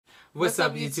What's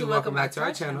up, YouTube? Welcome back to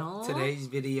our channel. Today's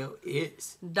video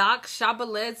is Doc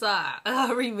Shebeleza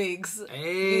remix.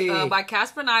 Hey. By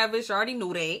Cassper Nyovest. You already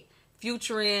knew that.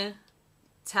 Featuring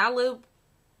Talib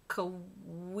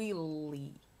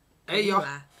Kweli. Hey, y'all.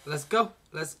 Let's go.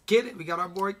 Let's get it. We got our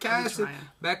boy Cassper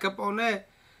back up on that.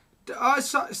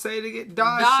 Say it again.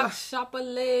 Doc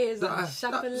Shebeleza.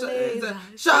 Shebeleza.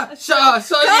 So yeah,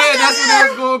 that's when I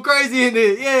was going crazy in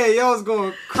it. Yeah, y'all was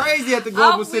going crazy at the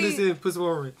Global Citizen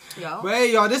Performance. But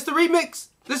hey, y'all, this the remix.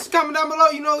 This is coming down below.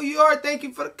 You know who you are. Thank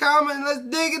you for the comment. Let's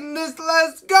dig in this.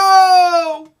 Let's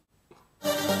go.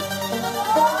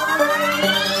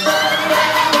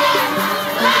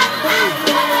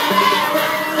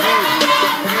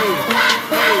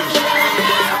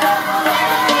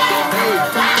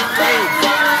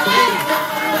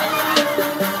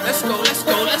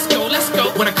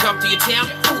 When I come to your town,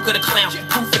 who could a clown?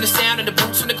 Proof in the sound and the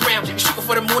boots on the ground. You're shooting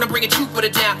for the moon, I'm bringing Jupiter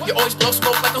down. You always blow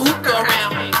smoke like a hookah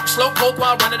around. Slow poke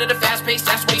while running at a fast pace.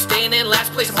 That's why you staying in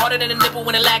last place. I'm harder than a nipple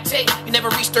when I lactate. You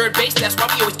never reach third base. That's why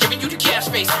we always giving you the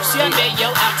cash face. CIA, yo,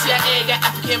 out TIA, got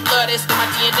African blood, it's in my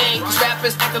DNA. These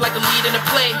rappers acting like the lead in the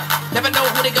play. Never know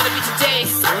who they gonna be today.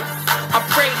 I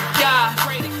pray to God,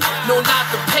 no, not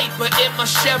the paper in my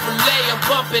Chevrolet. I'm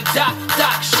bumping Doc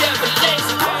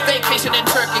Shebeleza. Fake patient and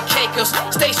turkey cakers.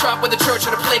 Stay sharp with the church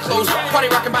or the play clothes. Party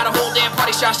rocking by the whole damn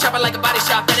party shop. Shopping like a body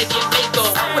shop, better get made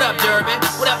though. What up, Durban?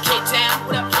 What up,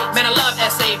 K-Town? Man, I love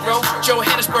SA, bro.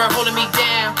 Johannesburg holding me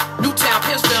down. Newtown,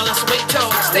 Pittsfield, and Soweto.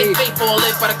 Stay faithful,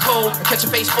 live by the code. Catch a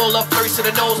face full of flurries to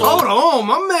the nose. Hold on,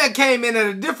 my man came in at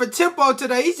a different tempo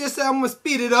today. He just said, I'm gonna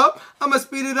speed it up. I'm gonna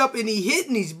speed it up, and he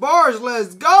hitting these bars.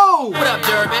 Let's go. What up,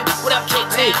 Durban? What up,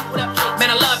 K-Town? Man,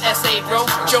 I love SA, bro.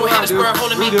 Johannesburg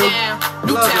holding me down.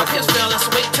 Newtown, Pittsfield, and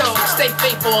Soweto. Stay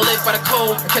faithful, live by the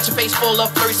code. Catch a face full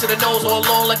of flurries to the nose. All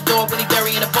alone like a dog when he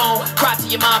burying a bone. Cry to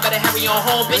your mom, better hurry on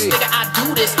home. Bitch, nigga, I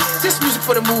do this. This music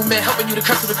for the movement, helping you to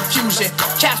cut through the confusion.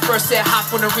 Cassper said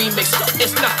hop on the remix.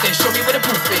 It's nothing, show me where the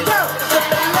proof is.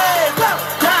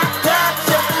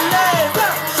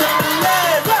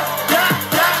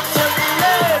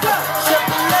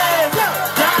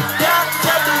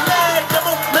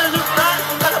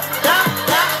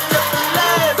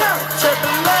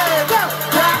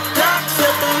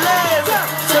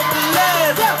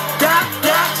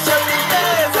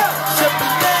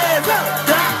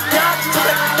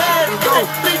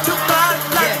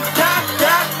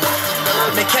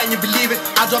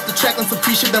 Drop the track on some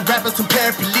free shit, then rappers some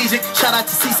paraplegic. Shout out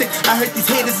to Cece, I heard these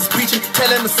haters is preaching.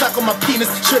 Tell them to suck on my penis,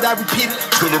 should I repeat it?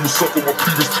 Tell them to suck on my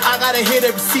penis. I got a hit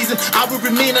every season, I will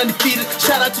remain undefeated.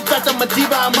 Shout out to Dr.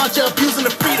 Madiba, I'm out here abusing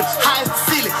the freedom. High as the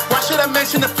ceiling, why should I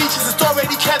mention the features? It's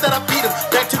already cat that I beat them.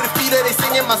 Back to the feeder, they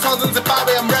singing my songs in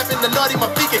Zimbabwe. I'm rapping the naughty, my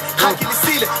beacon. How can you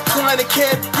seal it? 200K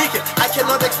freaking, I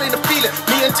cannot explain the feeling.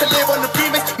 Me and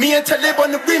Talib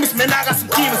on the remix, man, I got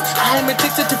some demons. I am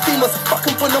addicted to females,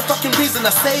 fucking for no fucking reason.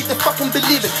 I say they fucking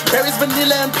believe it. Berries,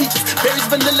 vanilla, and peaches. Berries,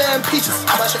 vanilla, and peaches.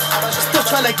 Still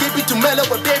trying to get me to mellow,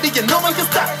 but baby, no one can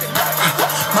stop.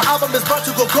 My album is about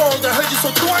to go gold. I heard you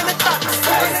so 200 copies.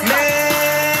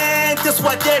 Man, this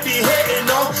what they be hating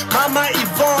on. Mama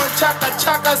Yvonne,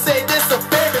 Chaka, say this a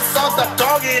favorite song. Stop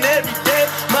dogging every day.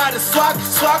 My swag,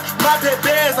 my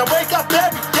babies. I wake up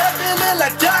every day feeling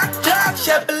like Doc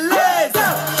Shebeleza.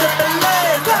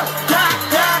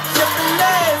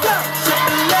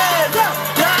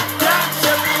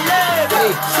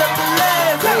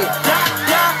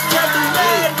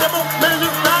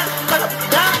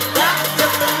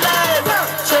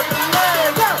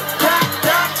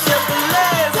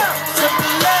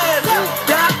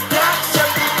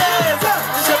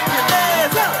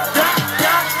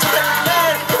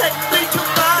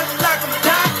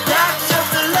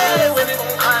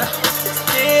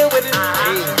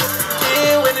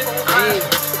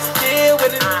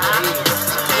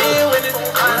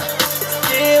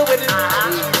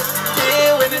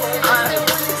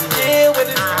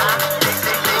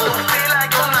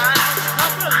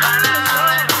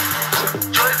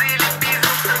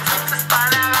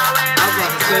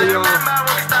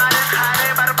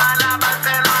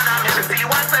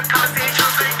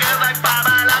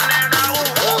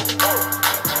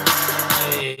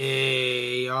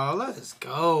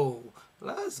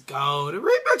 Let's go. The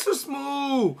remix was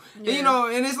smooth. Yeah. And, you know,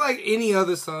 and it's like any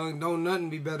other song. Don't nothing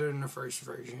be better than the first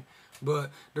version.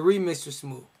 But the remix was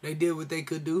smooth. They did what they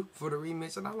could do for the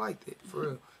remix, and I liked it, for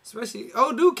real. Especially,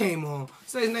 old dude came on.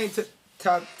 Say his name,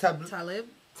 Talib.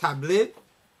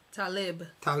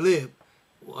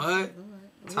 What?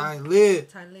 Talib.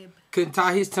 Couldn't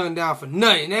tie his tongue down for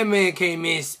nothing. That man came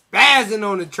in spazzing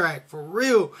on the track. For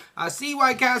real. I see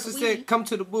why Cassper said, come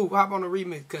to the booth, hop on the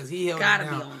remix, because he held it down.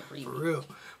 Gotta be on the remix. For real.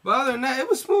 But other than that, it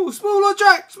was smooth. Smooth little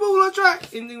track. Smooth little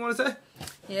track. Anything you want to say?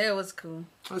 Yeah, it was cool.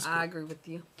 I agree with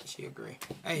you. She agree.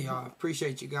 Hey, y'all.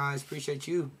 Appreciate you guys. Appreciate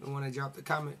you. The one that dropped the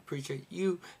comment. Appreciate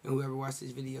you. And whoever watched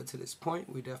this video to this point.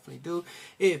 We definitely do.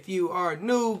 If you are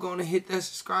new, going to hit that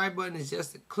subscribe button. It's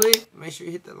just a click. Make sure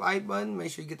you hit the like button.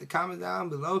 Make sure you get the comment down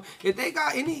below. If they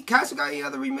got any, Cassper got any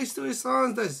other remix to his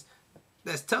songs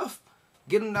that's tough,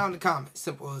 get them down in the comments.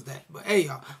 Simple as that. But hey,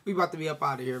 y'all. We about to be up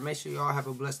out of here. Make sure y'all have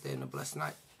a blessed day and a blessed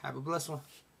night. Have a blessed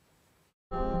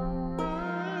one.